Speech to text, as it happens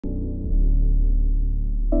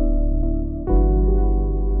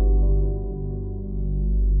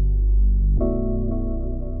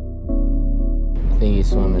think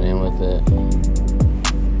he's swimming in with it.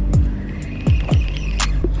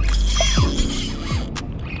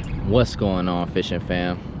 What's going on, fishing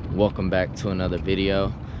fam? Welcome back to another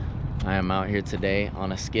video. I am out here today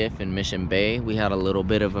on a skiff in Mission Bay. We had a little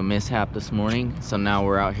bit of a mishap this morning, so now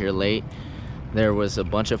we're out here late. There was a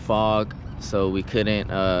bunch of fog, so we couldn't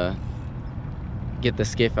get the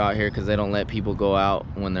skiff out here because they don't let people go out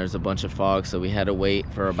when there's a bunch of fog, so we had to wait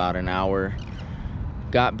for about an hour.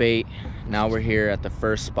 Got bait. Now we're here at the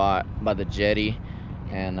first spot by the jetty,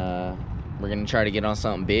 and we're gonna try to get on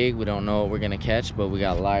something big. We don't know what we're gonna catch, but we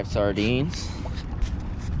got live sardines.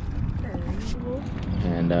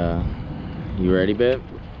 And you ready, babe?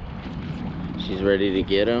 She's ready to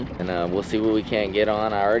get them, and we'll see what we can't get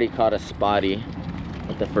on. I already caught a spotty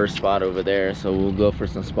at the first spot over there, so we'll go for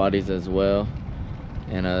some spotties as well.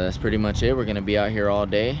 And that's pretty much it. We're gonna be out here all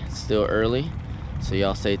day. It's still early, so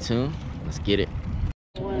y'all stay tuned. Let's get it.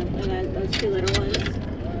 And those two little ones,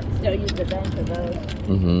 still use the bench for those.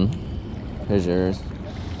 Here's yours.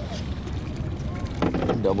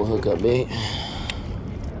 Double hookup bait.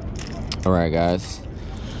 All right, guys.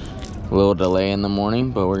 A little delay in the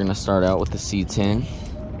morning, but we're gonna start out with the C10.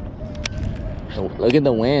 Oh, look at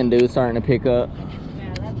the wind, dude, starting to pick up.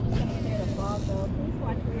 Yeah, that's coming near the fog, though. Please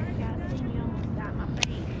watch where you're casting. You almost got my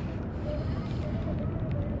face.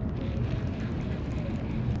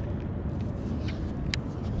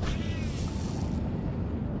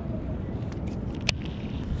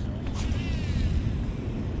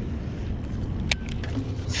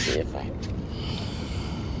 Let's see if I get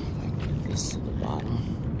this to the bottom.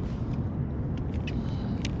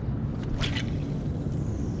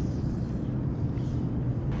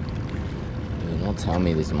 Dude, don't tell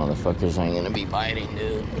me these motherfuckers ain't gonna be biting,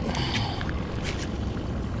 dude.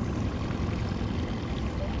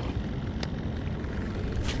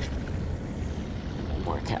 One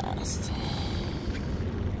more cast.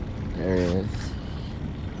 There it is.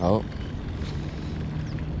 Oh.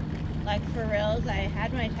 Like, for reals, I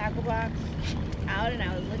had my tackle box out and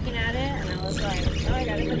I was looking at it and I was like, oh, I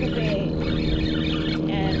gotta hook a bait.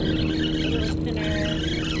 And little spinner,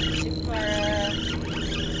 6-bar.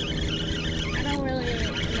 I don't really,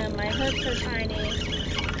 you know, my hooks are tiny.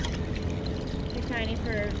 Too tiny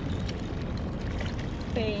for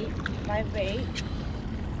bait, live bait.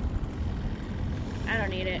 I don't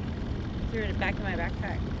need it. Threw it back in my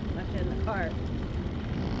backpack, left it in the car.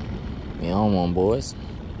 You on one, boys.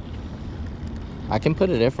 I can put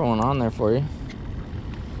a different one on there for you.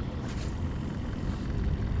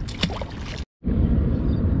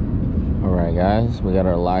 Alright, guys, we got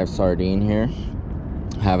our live sardine here.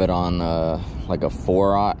 Have it on like a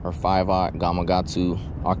 4-aught or 5-aught Gamakatsu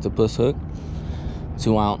octopus hook.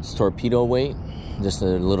 2-ounce torpedo weight, just a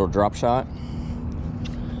little drop shot.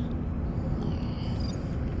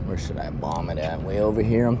 Where should I bomb it at? Way over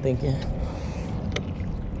here, I'm thinking.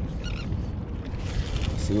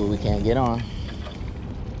 See what we can't get on.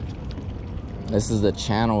 This is the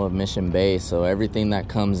channel of Mission Bay, so everything that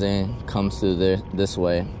comes in comes through this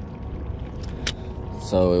way.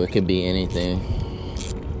 So it could be anything.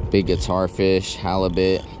 Big guitar fish,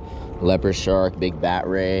 halibut, leopard shark, big bat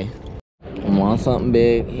ray. I want something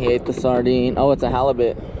big. He ate the sardine. Oh, it's a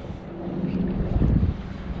halibut.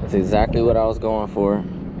 That's exactly what I was going for.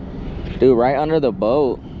 Dude, right under the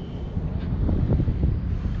boat.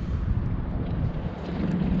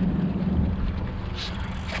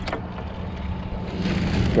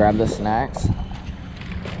 Grab the snacks.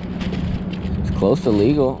 It's close to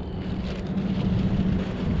legal.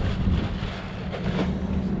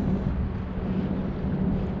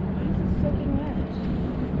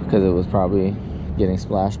 Because it was probably getting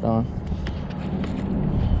splashed on.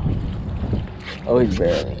 Oh, he's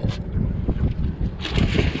barely in.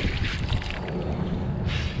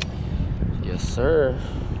 Yes, sir.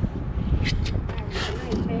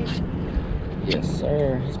 Yes,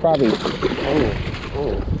 sir. He's probably...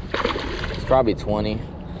 Oh, it's probably 20.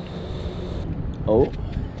 Oh,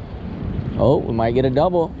 we might get a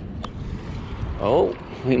double. Oh,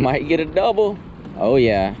 we might get a double. Oh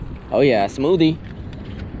yeah, smoothie.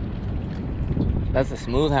 That's a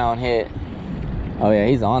smooth hound hit. Oh yeah,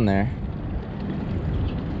 he's on there.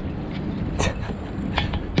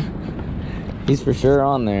 He's for sure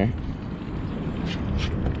on there.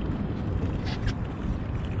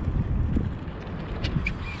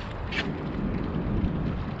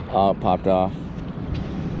 Oh, it popped off.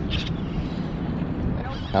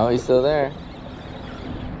 Oh, he's still there.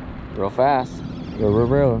 Real fast.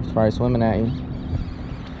 Real. He's probably swimming at you.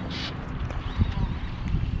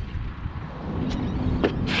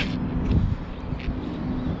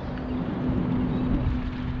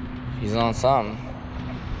 He's on something.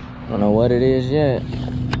 Don't know what it is yet.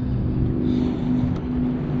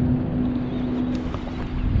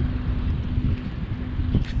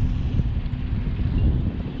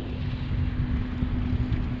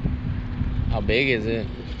 How big is it?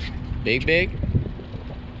 Big?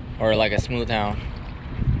 Or like a smooth hound?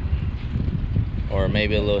 Or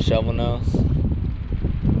maybe a little shovel nose?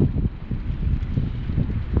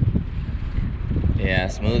 Yeah,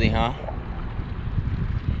 smoothie, huh?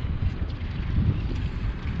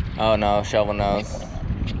 Oh no, shovel nose.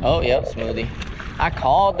 Oh, yep, smoothie. I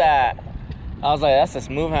called that. I was like, that's a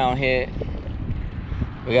smooth hound hit.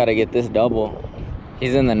 We gotta get this double.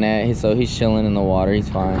 He's in the net, so he's chilling in the water. He's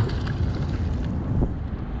fine.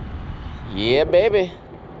 Yeah, baby.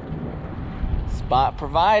 Spot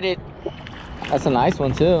provided. That's a nice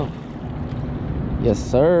one too. Yes,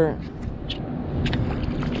 sir.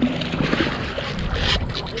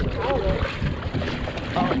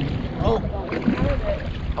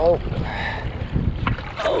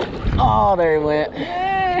 Oh, there he went.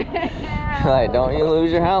 Like, don't you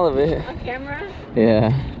lose your halibut. On camera?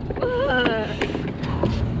 Yeah.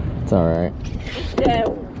 It's all right.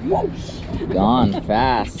 Gone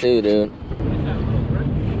fast too, dude.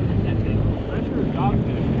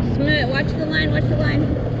 Smooth. Watch the line. Watch the line.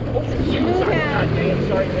 Smooth out. You're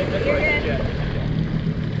good.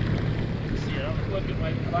 See, I was looking,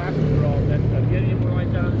 my glasses were all that. Did I get any more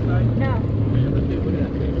like that on the side? No. Let's see what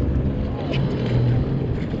that is.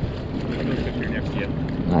 I'll go picture next to you.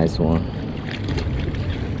 Nice one.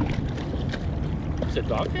 Is it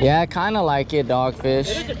dogfish? Yeah, I kind of like it, dogfish.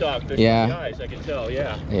 It is a dogfish. Yeah. In the eyes, I can tell.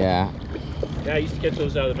 Yeah. Yeah. Yeah, I used to catch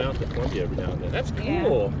those out of the mouth of Columbia every now and then. That's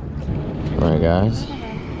cool. Yeah. All right, guys.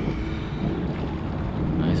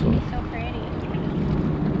 Nice one. So pretty.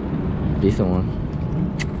 Decent one.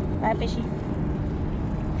 Bye, fishy.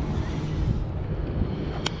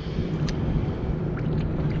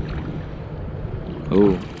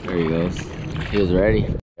 Oh, there he goes. He was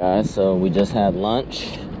ready. Guys, so we just had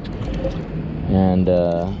lunch. And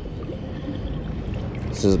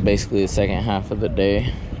this is basically the second half of the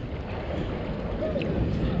day.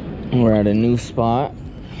 We're at a new spot.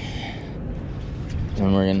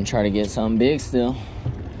 And we're gonna try to get something big still.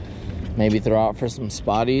 Maybe throw out for some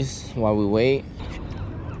spotties while we wait.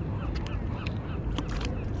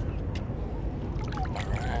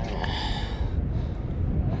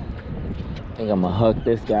 I think I'm gonna hook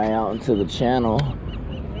this guy out into the channel.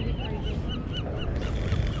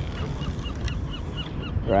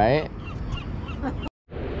 Right?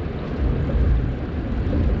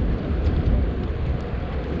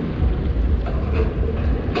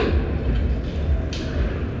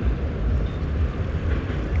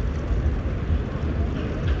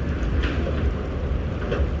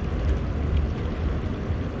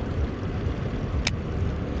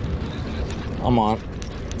 I'm on.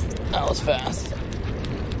 That was fast.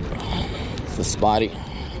 It's a spotty.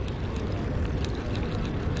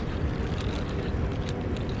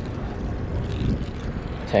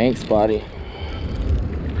 Tank spotty.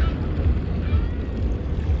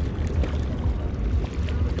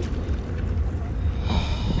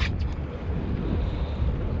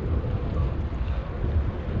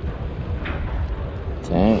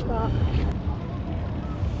 Tank.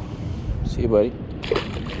 See you, buddy.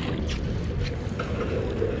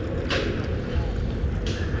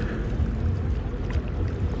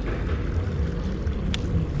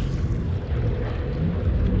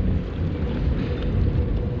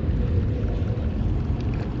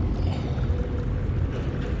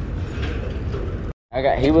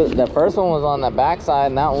 The first one was on the back side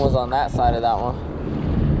and that one was on that side of that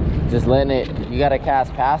one. Just letting it, you gotta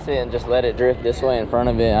cast past it and just let it drift this way in front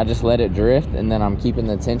of it. I just let it drift and then I'm keeping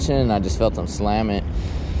the tension and I just felt him slam it.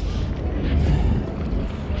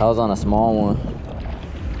 I was on a small one.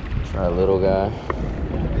 Try a little guy.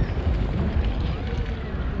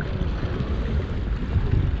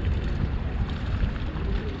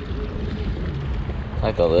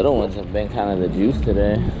 Like the little ones have been kind of the juice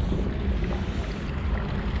today.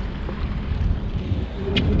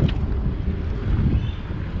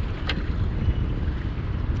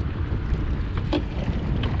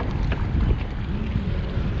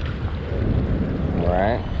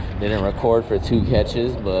 Didn't record for 2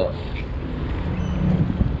 catches, but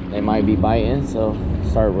they might be biting, so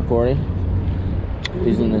start recording.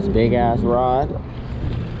 Using this big ass rod.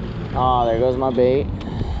 Oh, there goes my bait.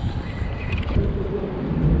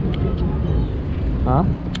 Huh?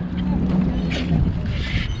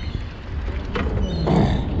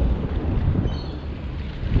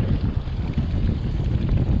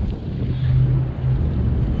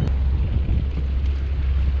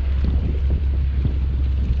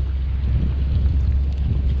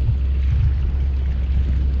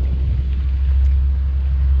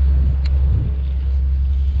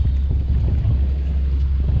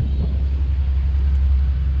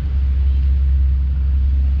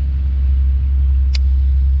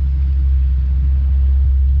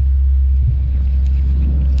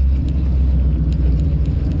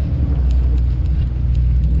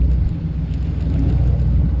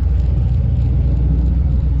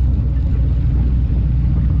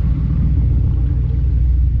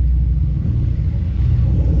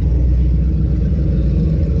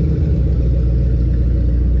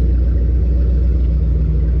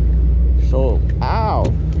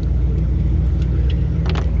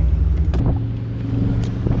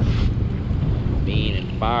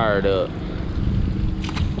 fired up.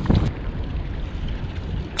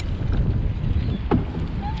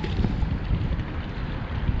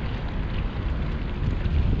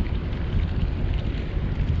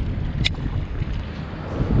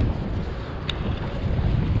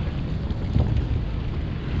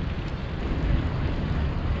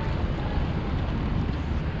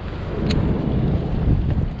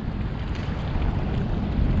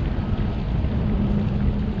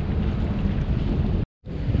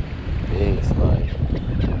 Big spot.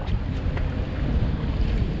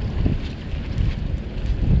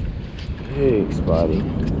 Big spotty.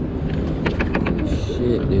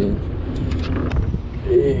 Shit, dude.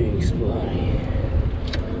 Big spotty.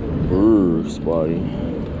 Brr, spotty.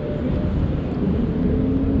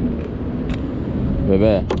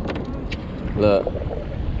 Baby, look.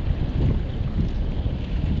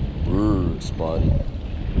 Brr, spotty.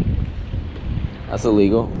 That's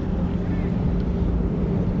illegal.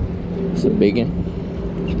 It's a big one.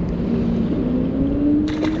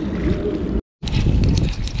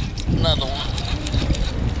 Another one.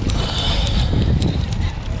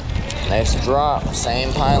 Next drop,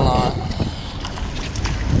 same pylon.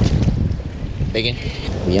 Big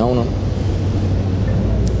one. We own them.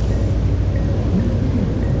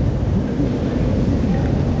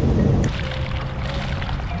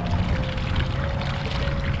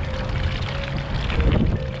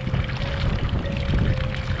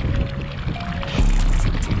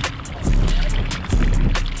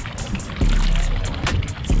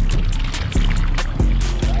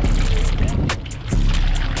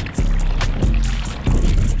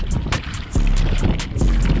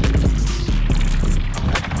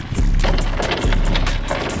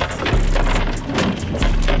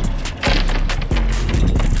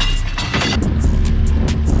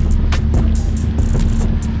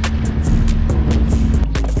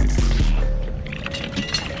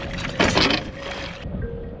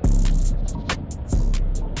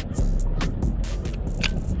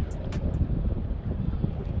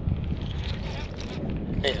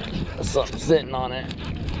 There's something sitting on it.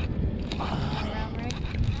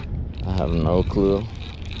 I have no clue.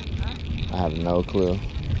 I have no clue.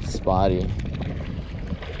 Spotty.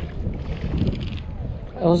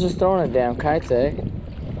 I was just throwing a damn kite egg.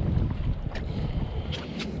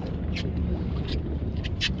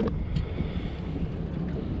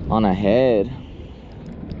 On a head.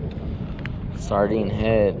 Sardine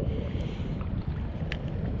head.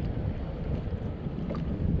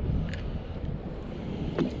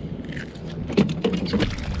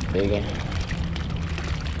 Big one.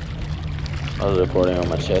 I was recording on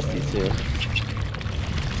my chesty too.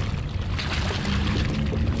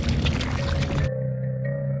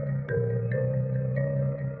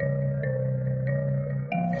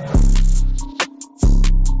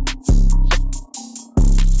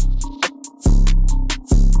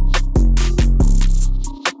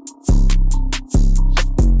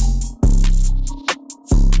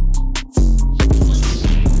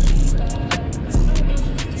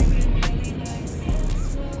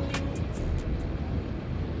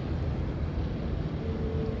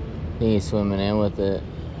 I think he's swimming in with it.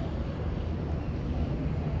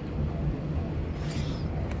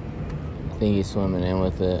 I think he's swimming in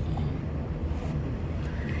with it.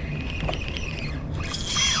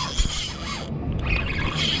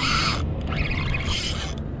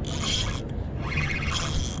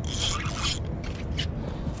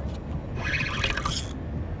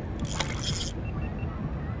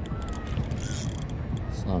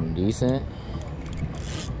 Something decent.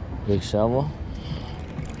 Big shovel.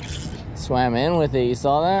 Swam in with it, you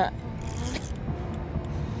saw that?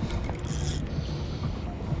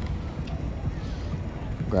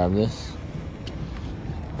 Grab this.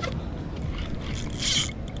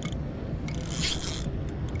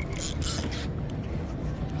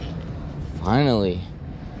 Finally.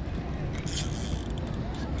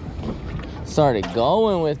 Started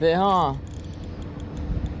going with it, huh?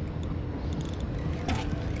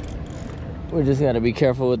 We just gotta be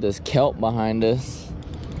careful with this kelp behind us.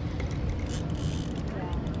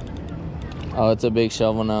 Oh, it's a big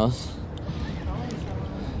shovel nose.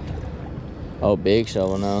 Oh, big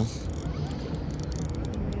shovel nose.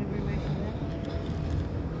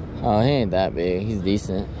 Oh, he ain't that big. He's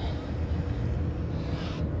decent.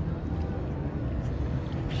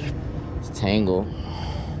 It's tangled.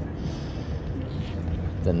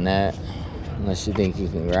 The net. Unless you think you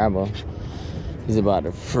can grab him. He's about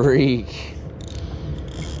to freak.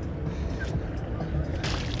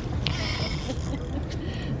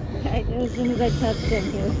 As soon as I touched him,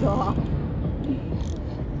 he was off.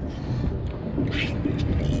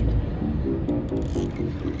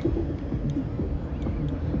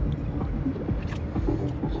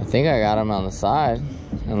 think I got him on the side,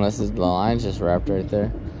 unless the line's just wrapped right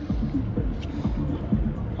there.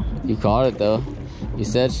 You caught it though. You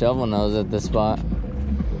said shovel nose at this spot.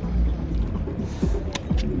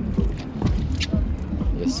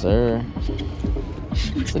 Yes, sir.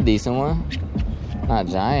 It's a decent one. Not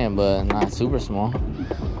giant, but not super small.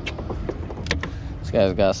 This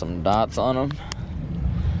guy's got some dots on him.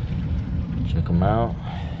 Check him out.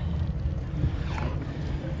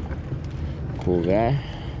 Cool guy.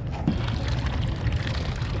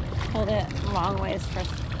 Hold it long ways first.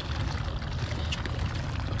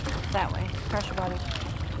 That way. Pressure body.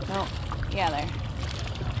 Nope. Yeah, there.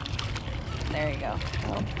 There you go.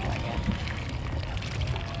 Oh, there we go.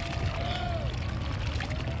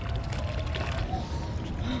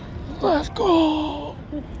 Let's go!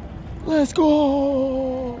 Let's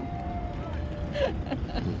go!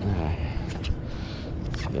 Alright.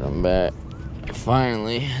 Let's get him back.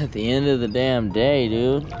 Finally, at the end of the damn day,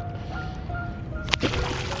 dude.